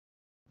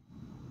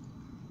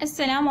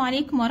Assalamu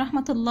alaikum wa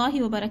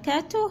rahmatullahi wa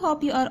barakatuh.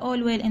 Hope you are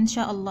all well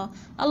inshallah.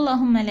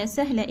 Allahumma la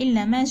sahla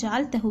illa ma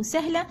ja'altahu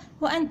sahla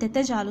wa anta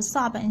taj'alu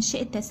as-sa'ba in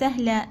shi'ta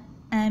sahla.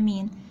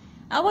 Ameen.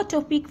 Our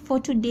topic for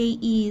today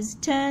is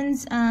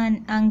turns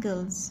and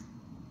angles.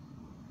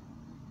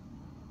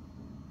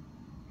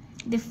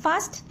 The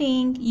first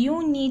thing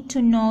you need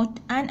to note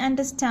and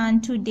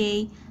understand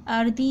today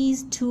are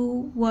these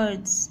two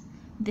words.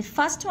 The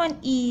first one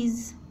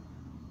is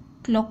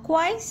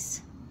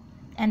clockwise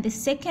and the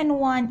second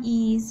one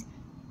is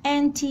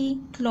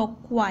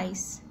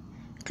anti-clockwise.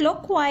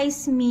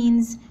 Clockwise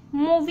means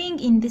moving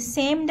in the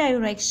same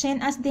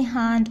direction as the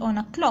hand on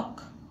a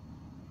clock,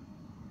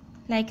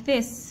 like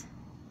this.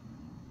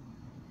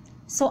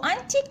 So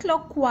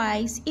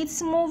anti-clockwise,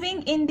 it's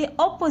moving in the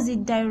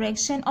opposite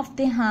direction of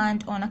the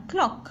hand on a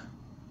clock.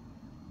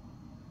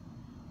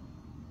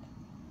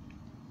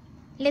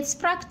 Let's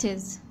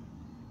practice.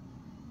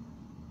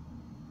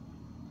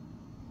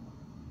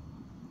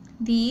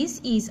 This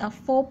is a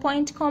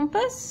 4-point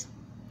compass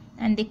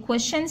and the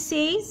question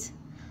says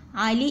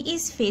Ali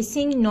is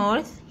facing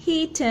north.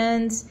 He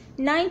turns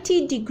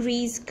 90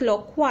 degrees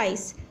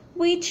clockwise.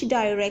 Which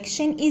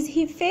direction is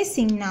he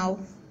facing now?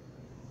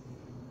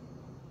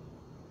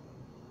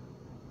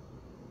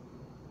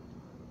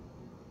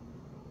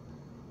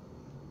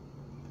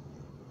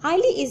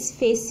 Ali is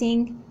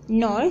facing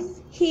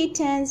north. He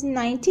turns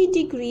 90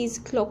 degrees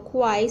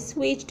clockwise.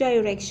 Which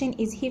direction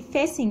is he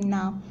facing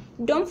now?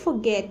 Don't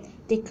forget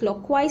the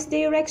clockwise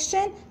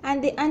direction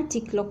and the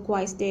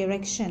anti-clockwise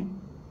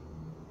direction.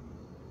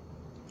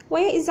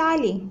 Where is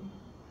Ali?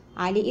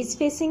 Ali is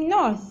facing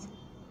north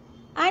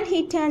and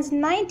he turns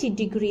 90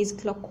 degrees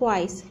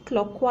clockwise.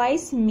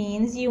 Clockwise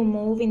means you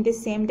move in the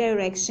same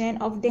direction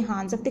of the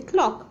hands of the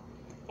clock.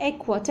 A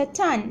quarter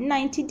turn,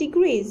 90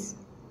 degrees.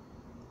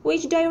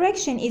 Which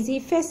direction is he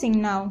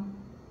facing now?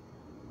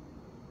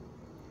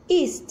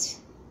 East.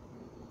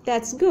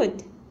 That's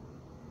good.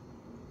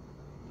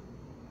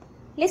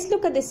 Let's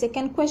look at the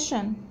second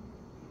question.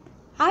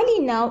 Ali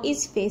now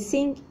is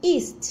facing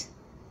east.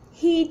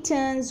 He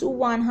turns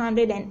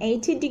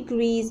 180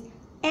 degrees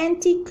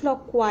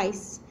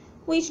anti-clockwise.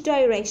 Which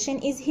direction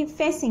is he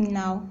facing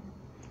now?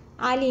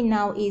 Ali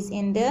now is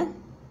in the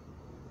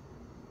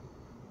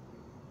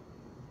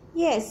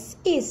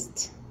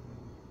east.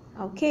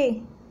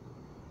 Okay.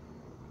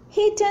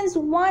 He turns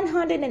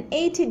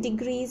 180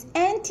 degrees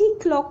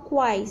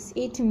anti-clockwise.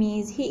 It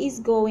means he is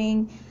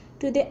going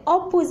to the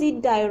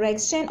opposite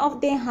direction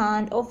of the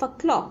hand of a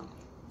clock,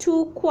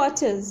 2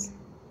 quarters.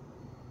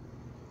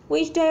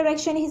 Which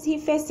direction is he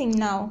facing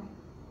now?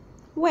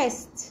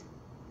 West.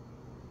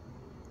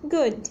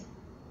 Good.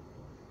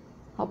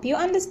 Hope you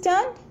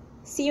understand.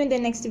 See you in the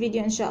next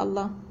video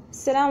inshallah.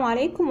 Assalamu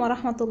alaikum wa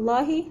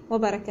rahmatullahi wa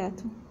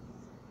barakatuh.